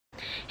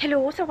ฮัลโหล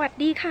สวัส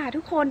ดีค่ะ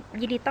ทุกคน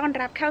ยินดีต้อน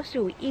รับเข้า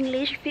สู่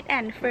English Fit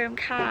and Firm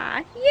ค่ะ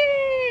เย้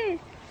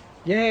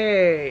เย้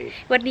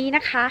วันนี้น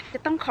ะคะจะ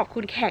ต้องขอบคุ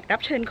ณแขกรั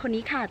บเชิญคน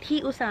นี้ค่ะที่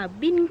อุตส่าห์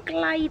บินไก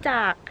ลจ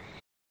าก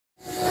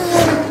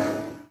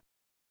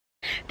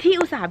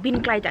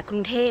กรุ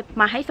งเทพ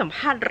มาให้สัมภ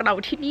าษณ์เรา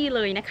ที่นี่เ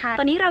ลยนะคะ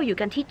ตอนนี้เราอยู่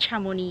กันที่ชา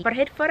โมนีประเ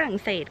ทศฝรั่ง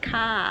เศส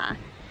ค่ะ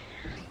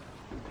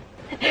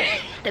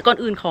แต่ก่อน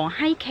อื่นขอใ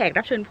ห้แขก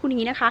รับเชิญผู้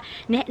นี้นะคะ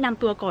แนะน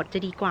ำตัวก่อนจะ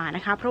ดีกว่าน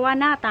ะคะเพราะว่า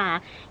หน้าตา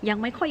ยัง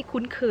ไม่ค่อย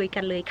คุ้นเคย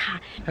กันเลยค่ะ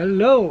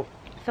Hello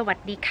สวัส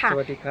ดีค่ะ ส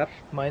วัสดีครับ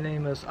My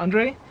name is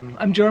Andre.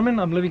 I'm German.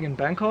 I'm living in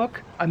Bangkok.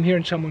 I'm here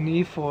in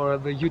Chamonix for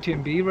the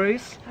UTMB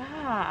race.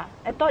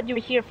 I thought you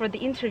were here for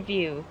the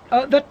interview.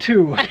 That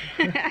too.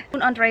 คุ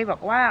ณอันเดรบอ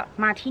กว่า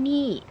มาที่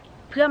นี่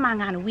เพื่อมา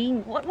งานวิ่ง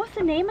What's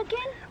the name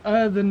again?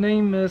 The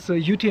name is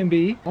UTMB.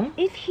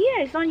 It's here.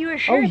 It's on your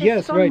shirt. Oh yes,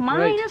 it's on right,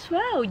 mine right. as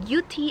well.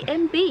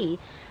 UTMB.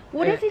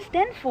 What does it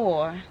stand for?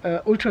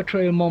 Ultra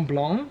Trail Mont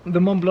Blanc.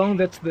 The Mont Blanc,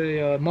 that's the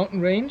mountain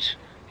range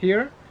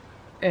here.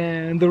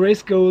 And the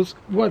race goes,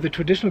 well, the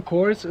traditional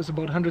course is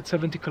about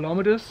 170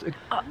 kilometers.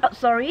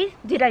 Sorry,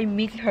 did I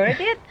misheard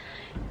it?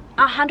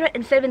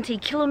 170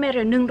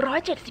 kilometers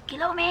 170 กิ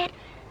โลเมตร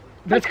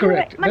That's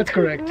correct. มัน That's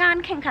คือ correct. งาน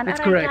แข่งขันอะ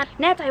ไรกัน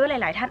แน่ใจว่าห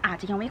ลายๆท่านอาจ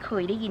จะยังไม่เค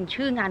ยได้ยิน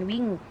ชื่องาน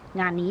วิ่ง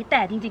งานนี้แ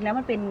ต่จริงๆแล้ว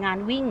มันเป็นงาน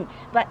วิ่ง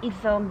but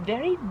it's a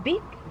very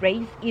big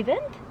race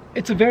event.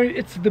 It's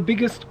the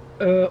biggest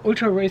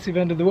ultra race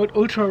event in the world.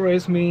 Ultra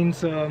race means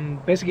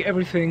basically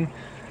everything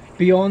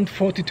beyond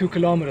 42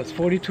 kilometers.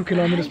 42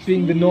 kilometers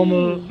being the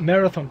normal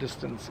marathon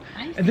distance.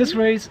 And this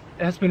race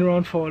has been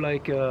around for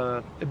like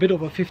a bit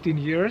over 15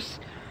 years.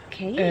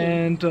 Okay.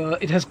 And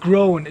it has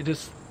grown. It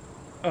is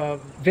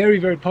very,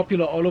 very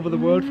popular all over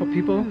the world for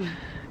people.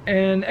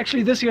 And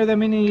actually this year there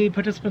are many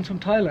participants from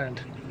Thailand.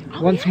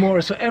 Once more.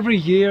 So every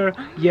year,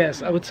 yes,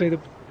 I would say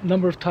the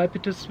number of Thai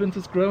participants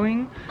is growing.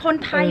 คน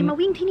ไทยมา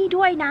วิ่งที่นี่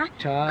ด้วยนะ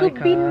ใช่ คือ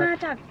บินมา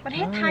จากประเท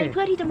ศไทยเ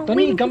พื่อที่จะมา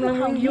วิ่งที่ ตอนนี้กำลัง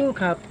วิ่งอยู่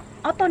ครับ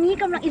ตอนนี้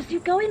กำลัง is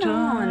you going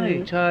on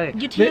ใช่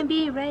UTMB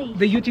race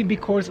The UTMB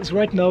course is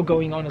right now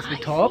going on as we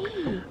talk.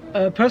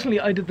 Personally,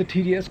 I did the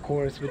TDS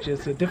course, which is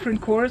a different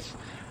course.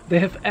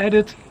 They have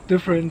added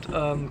different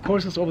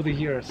courses over the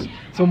years.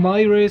 So my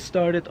race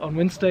started on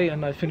Wednesday and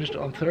I finished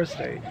on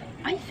Thursday.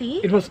 I see.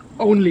 It was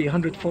only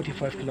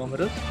 145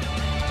 kilometers.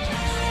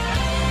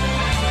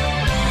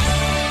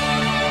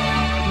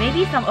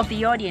 Maybe some of the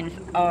audience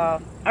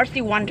are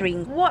still wondering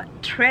what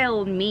trail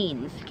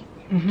means.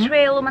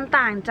 Trail มัน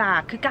ต่างจาก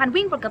คือการ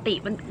วิ่งปกติ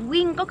มัน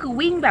วิ่งก็คือ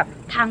วิ่งแบบ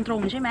ทางตร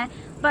งใช่ไหม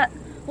But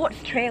what's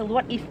trail?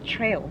 What is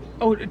trail?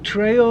 Oh,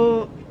 trail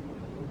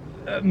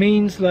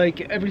means like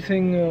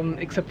everything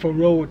except for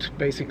road,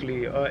 basically,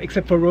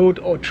 except for road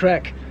or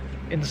track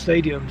in the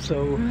stadium. So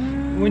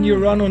when you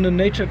run on a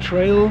nature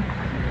trail,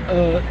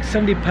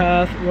 sandy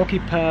path,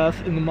 rocky path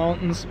in the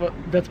mountains, well,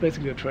 that's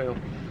basically a trail.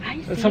 I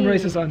see. Some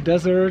races are in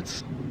deserts.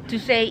 To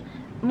say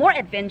more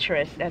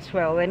adventurous as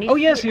well, and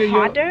it's yes,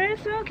 harder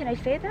as well. Can I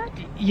say that?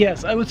 Yes,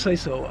 I would say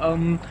so.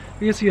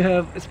 Because you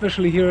have,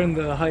 especially here in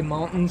the high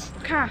mountains,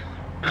 ค่ะ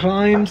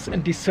climbs and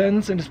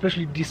descents, and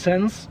especially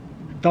descents,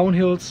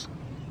 downhills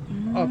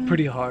are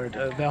pretty hard.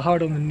 They're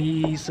hard on the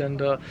knees, and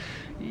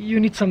you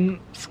need some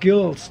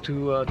skills to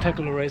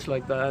tackle a race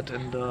like that,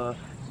 and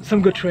some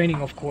good training,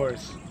 of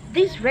course.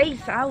 This race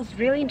sounds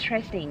really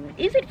interesting.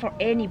 Is it for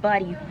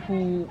anybody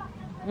who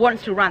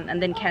wants to run and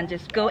then can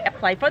just go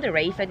apply for the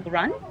race and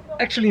run?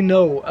 Actually,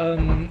 no.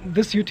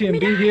 This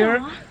UTMB here,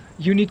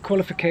 you need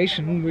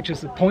qualification, which is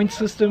a point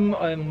system.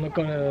 I'm not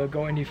gonna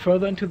go any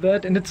further into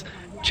that, and it's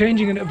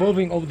changing and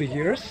evolving over the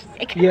years.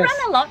 I can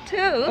run a lot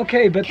too.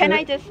 Okay, but can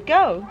I just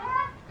go?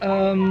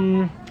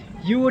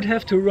 You would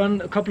have to run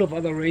a couple of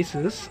other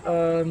races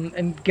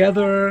and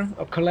gather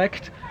or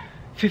collect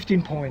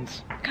 15 points.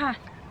 ค่ะ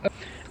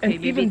And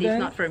Maybe even this is then,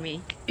 not for me.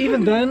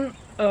 even then,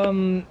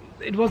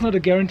 it was not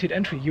a guaranteed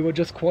entry. You were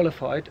just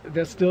qualified.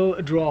 There's still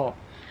a draw.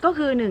 ก็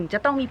คือหนึ่งจะ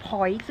ต้องมี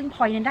point ซึ่ง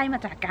point นั้นได้มา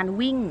จากการ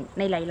วิ่ง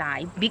ในหลาย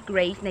ๆ big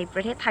race ในป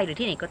ระเทศไทยหรือ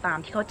ที่ไหนก็ตาม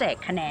ที่เขาแจก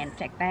คะแนนแ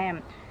จกแต้ม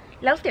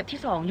แล้วสเต็ป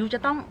ที่2ยูจะ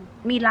ต้อง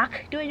มีลัค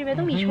ด้วยใช่ไหม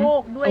ต้องมีโช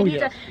คด้วยที่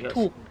จะ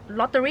ถูก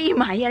ลอตเตอรี่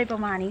ไหมอะไรปร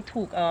ะมาณนี้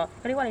ถูกเ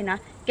ขาเรียกว่าอะไรนะ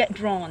get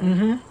drawn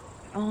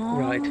อ๋อ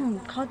Right.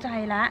 เข้าใจ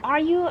แล้ว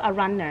Are you a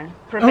runner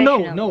professional?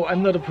 Oh no,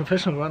 I'm not a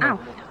professional runner. อ้าว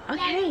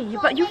Okay,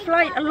 but you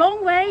fly a long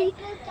way.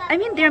 I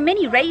mean, there are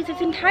many races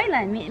in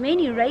Thailand,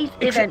 many race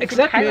events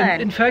Exactly. in Thailand.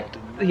 In fact,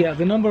 yeah,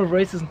 the number of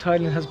races in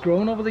Thailand has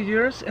grown over the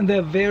years, and there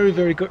are very,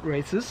 very good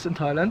races in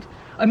Thailand.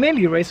 I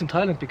mainly race in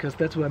Thailand because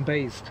that's where I'm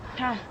based.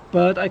 ค่ะ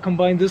But I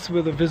combine this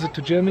with a visit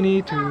to Germany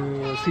to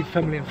see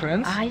family and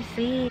friends. I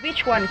see.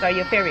 Which ones are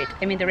your favorite?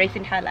 I mean, the race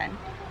in Thailand.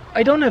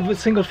 I don't have a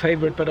single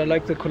favorite, but I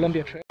like the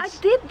Columbia Trail. I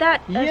did that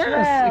as Yes,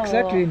 well.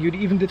 exactly, and you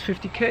even did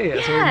 50k. As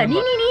I ค่ะ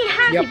remember. นี่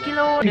50 กิโ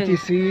ลหนึ่ง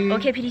PTC โอ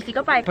เค PTC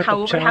ก็ไปเขา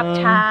ประทับ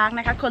ช้าง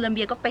นะคะโคลัมเ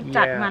บียก็ไป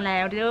จัดมาแล้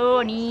วเด้อ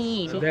นี่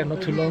So they're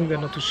not too long,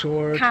 they're not too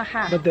short,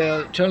 ค่ะ but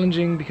they're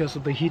challenging because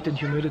of the heat and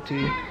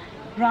humidity.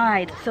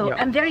 Right. So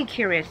Yeah. I'm very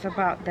curious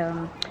about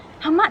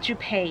how much you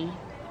pay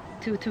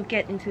to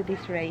get into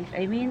this race.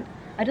 I mean,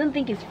 I don't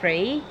think it's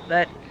free,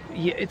 but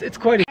Yeah, it's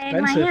quite.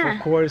 expensive, of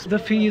course.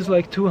 The fee is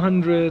like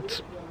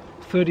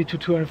 230 to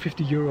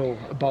 250 euro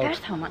about.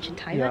 That's how much in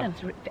Thailand.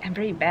 I'm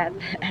very bad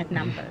at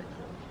number.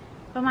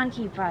 ประมาณ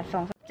กี่บาท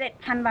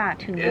7,000 บาท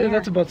ถึง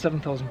That's about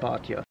 7,000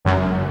 baht, yeah.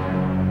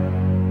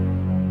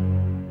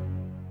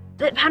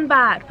 7,000 บ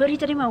าทเพื่อที่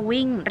จะได้มา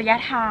วิ่งระยะ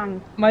ทาง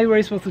My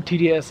race was the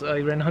TDS. I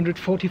ran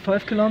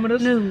 145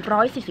 kilometers.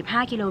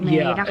 145 กิโลเม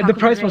ตรนะคะ and the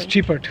price was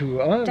cheaper too.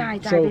 จ่าย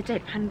ไป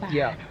 7,000 บาท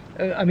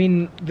Yeah. I mean,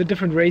 the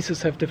different races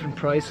have different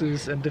prices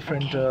and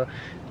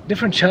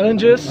different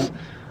challenges.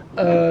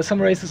 Some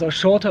races are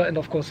shorter and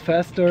of course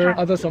faster.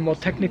 Others are more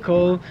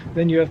technical.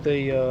 Then you have the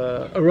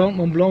around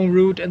Mont Blanc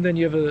route, and then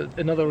you have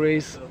another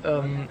race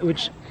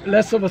which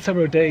lasts over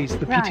several days.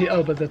 The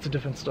PTL, but that's a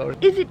different story.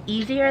 Is it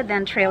easier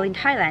than trail in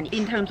Thailand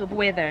in terms of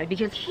weather?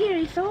 Because here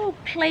is so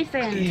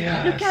pleasant.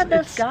 Yes, Look at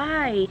the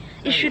sky.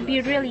 It should be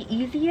really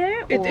easier.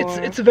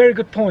 It's a very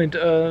good point.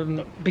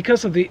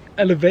 Because of the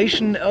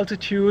elevation,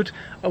 altitude,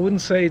 I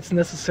wouldn't say it's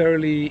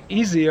necessarily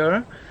easier.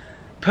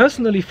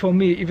 Personally, for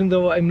me, even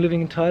though I'm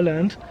living in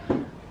Thailand,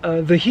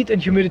 the heat and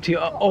humidity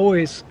are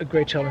always a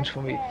great challenge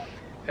for me.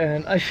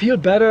 And I feel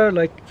better,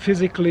 like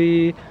physically,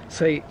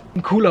 say,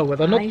 in cooler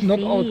weather.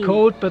 Not all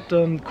cold, but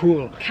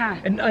cool.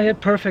 And I had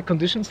perfect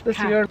conditions this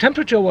year.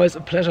 Temperature-wise,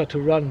 a pleasure to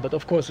run, but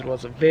of course it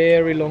was a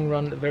very long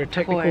run, a very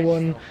technical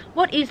one.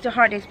 What is the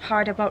hardest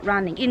part about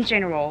running in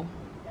general?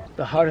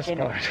 The hardest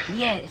part?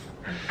 Yes.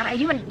 อะไร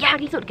ที่มันยาก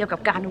ที่สุดเกี่ยวกั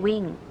บการ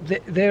วิ่ง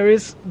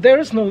There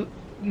is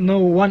no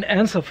one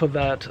answer for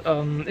that.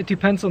 It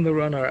depends on the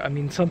runner. I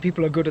mean, some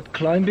people are good at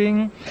climbing,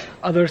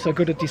 others are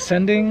good at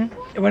descending.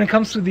 When it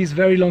comes to these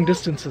very long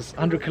distances,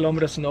 100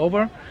 kilometers and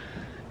over,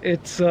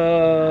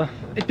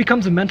 it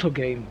becomes a mental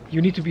game.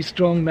 You need to be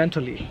strong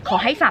mentally. ขอ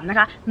ให้สับนะ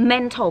คะ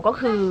mental ก็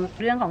คือ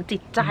เรื่องของจิ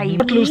ตใจ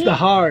Not lose the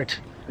heart.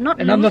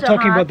 And I'm not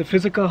talking about the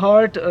physical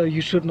heart.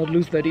 You should not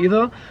lose that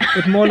either.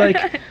 But more like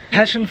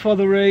passion for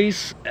the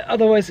race.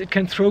 Otherwise, it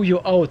can throw you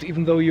out,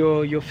 even though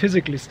you're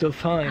physically still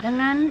fine. ดัง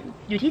นั้น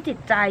อยู่ที่จิต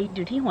ใจอ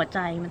ยู่ที่หัวใจ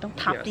มันต้อง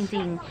ทับจ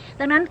ริงๆ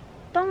ดังนั้น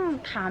ต้อง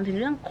ถามถึง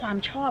เรื่องความ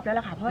ชอบแล้ว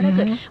ล่ะค่ะเพราะถ้าเ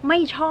กิดไม่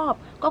ชอบ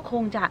ก็ค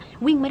งจะ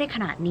วิ่งไม่ได้ข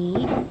นาดนี้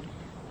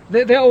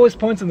There are always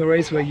points in the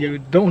race where you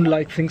don't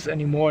like things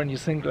anymore, and you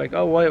think like,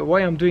 oh, why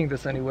I'm doing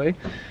this anyway?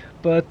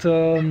 But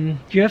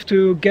you have to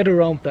get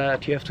around that.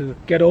 You have to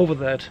get over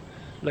that.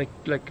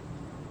 Like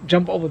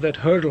jump over that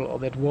hurdle or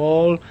that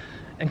wall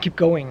and keep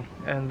going,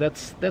 and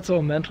that's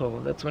all mental.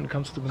 That's when it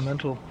comes to the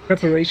mental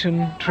preparation,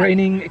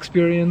 training,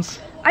 experience.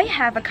 I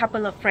have a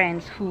couple of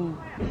friends who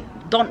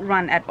don't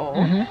run at all,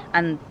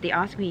 and they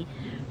ask me,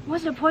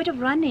 what's the point of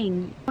running?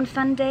 On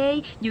Sunday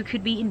you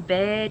could be in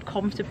bed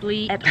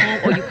comfortably at home,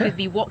 or you could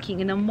be walking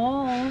in a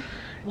mall.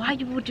 Why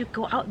would you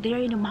go out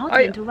there in the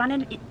mountain to run?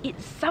 And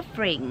it's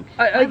suffering.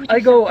 I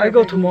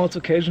go to malls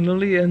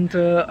occasionally, and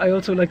I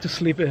also like to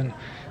sleep in.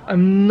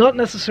 I'm not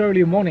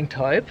necessarily a morning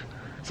type,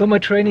 so my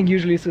training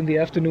usually is in the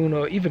afternoon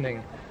or evening.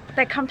 แ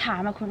ต่คำถา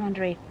มคุณอันเด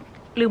ร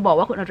ลืมบอก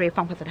ว่าคุณอันเดร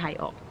ฟังภาษาไทย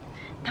ออก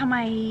ทำไม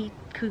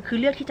คือ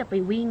เลือกที่จะไป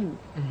วิ่ง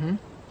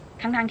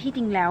ทั้งที่จ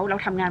ริงแล้วเรา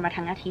ทำงานมา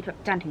ทั้งอาทิตย์แบบ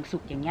จันทร์ถึงศุ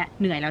กร์อย่างเงี้ย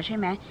เหนื่อยแล้วใช่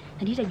ไหมแท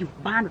นที่จะอยู่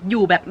บ้านอ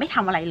ยู่แบบไม่ท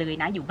ำอะไรเลย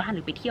นะอยู่บ้านห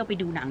รือไปเที่ยวไป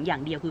ดูหนังอย่า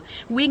งเดียวคือ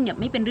วิ่งเนี่ย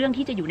ไม่เป็นเรื่อง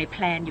ที่จะอยู่ในแพ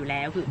ลนอยู่แ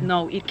ล้วคือ no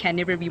it can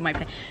never be my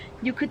plan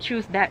you could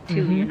choose that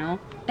too you know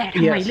แต่ท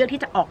ำไมเลือก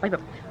ที่จะออกไปแบ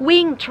บ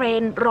วิ่งเทร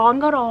นร้อน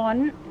ก็ร้อน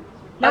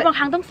แล้วบางค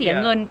รั้งต้องเสีย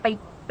เงิน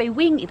ไป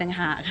วิ่งอีกต่าง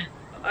หาก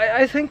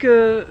I think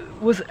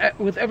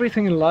with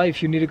everything in life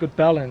you need a good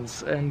balance,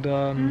 and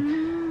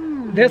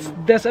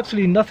there's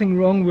absolutely nothing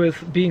wrong with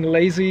being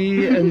lazy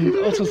and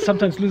also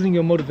sometimes losing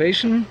your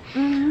motivation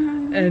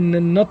and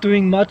not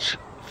doing much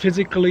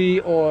physically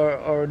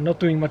or not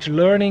doing much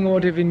learning or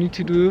whatever you need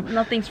to do.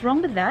 Nothing's wrong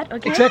with that.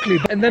 Okay. Exactly,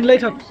 and then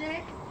later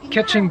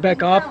catching back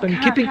up and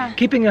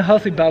keeping a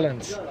healthy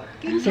balance.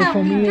 So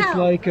for me it's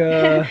like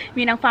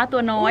มีนางฟ้าตั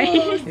วน้อย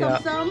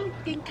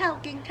กินข้าว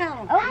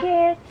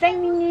Okay, thank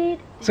you.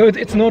 So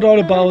it's not all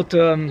about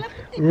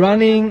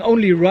running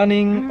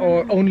or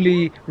only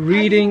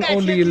reading,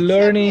 only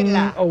learning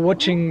or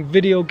watching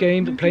video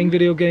games, playing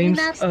video games.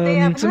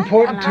 It's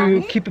important to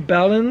keep a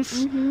balance,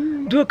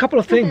 do a couple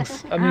of things.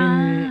 I mean,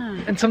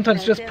 and sometimes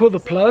just pull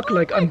the plug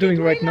like I'm doing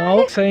right now,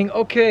 saying,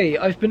 okay,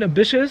 I've been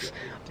ambitious,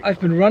 I've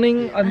been running,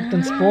 I've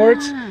done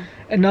sports,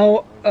 and now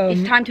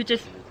it's time to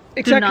just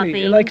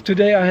exactly, like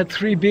today I had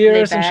 3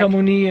 beers in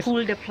Chamonix.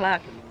 Pull the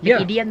plug.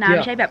 อีเดียมนะไม่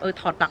ใช่แบบ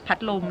ถอดปลั๊กพัด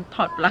ลมถ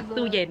อดปลั๊ก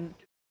ตู้เย็น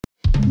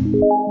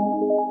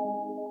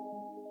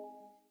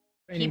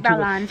ที่บา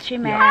ลานซ์ใช่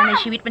ไหมใน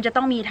ชีวิตมันจะ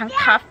ต้องมีทั้ง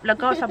ทัฟแล้ว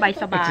ก็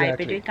สบายๆไ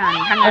ปด้วยกัน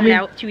ทั้งนั้นแล้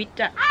วชีวิต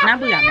จะน่า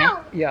เบื่อไหม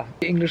Yeah,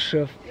 the English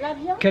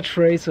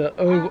catchphrase,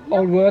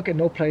 all work and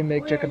no play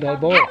make Jack a dull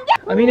boy.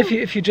 I mean,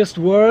 if you just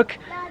work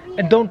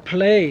and don't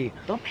play,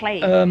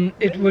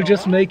 it will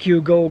just make you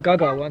go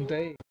gaga one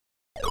day.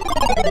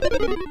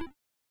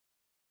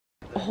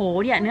 โอ้โห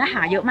เนี่ยเนื้อห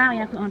าเยอะมากเลย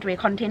นะคุณอันเดร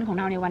คอนเทนต์ของ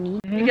เราในวันนี้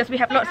because we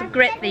have lots of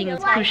great things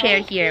to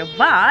share here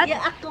but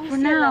for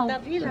now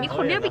มีค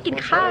นเรียกไปกิน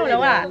ข้าวแล้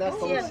วอ่ะ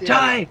ใ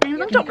ช่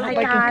ต้องจบราย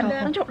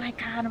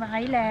การไว้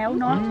แล้ว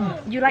เนาะ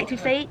you like to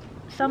say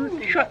some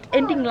short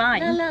ending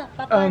line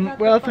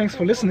well thanks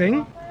for listening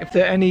If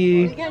there are any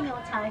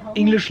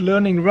English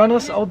learning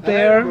runners out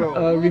there,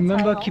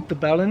 remember keep the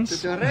balance,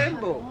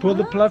 pull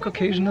the plug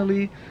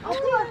occasionally,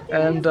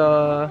 and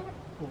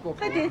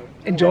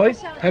enjoy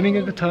having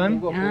a good time.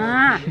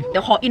 เดี๋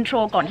ยวขออินโทร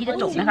ก่อนที่จะ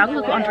จบนะคะก็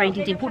คือคุณอันเดรจ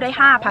ริงๆพูดได้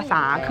5ภาษ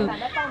าคือ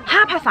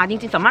5ภาษาจ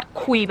ริงๆสามารถ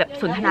คุยแบบ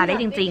สนทนาได้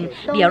จริง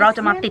ๆเดี๋ยวเราจ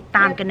ะมาติดต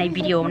ามกันใน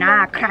วิดีโอหน้า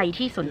ใคร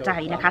ที่สนใจ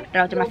นะคะเ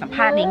ราจะมาสัมภ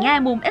าษณ์ในแง่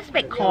มุม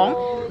aspect ของ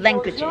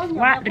languages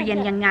ว่าเรียน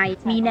ยังไง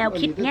มีแนว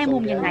คิดแง่มุ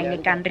มยังไงใน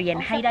การเรียน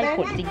ให้ได้ผ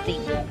ลจริง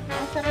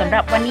ๆสำห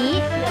รับวันนี้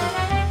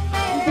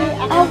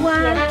au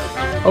revoir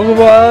Au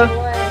revoir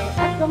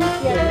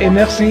et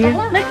merci.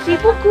 merci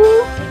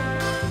beaucoup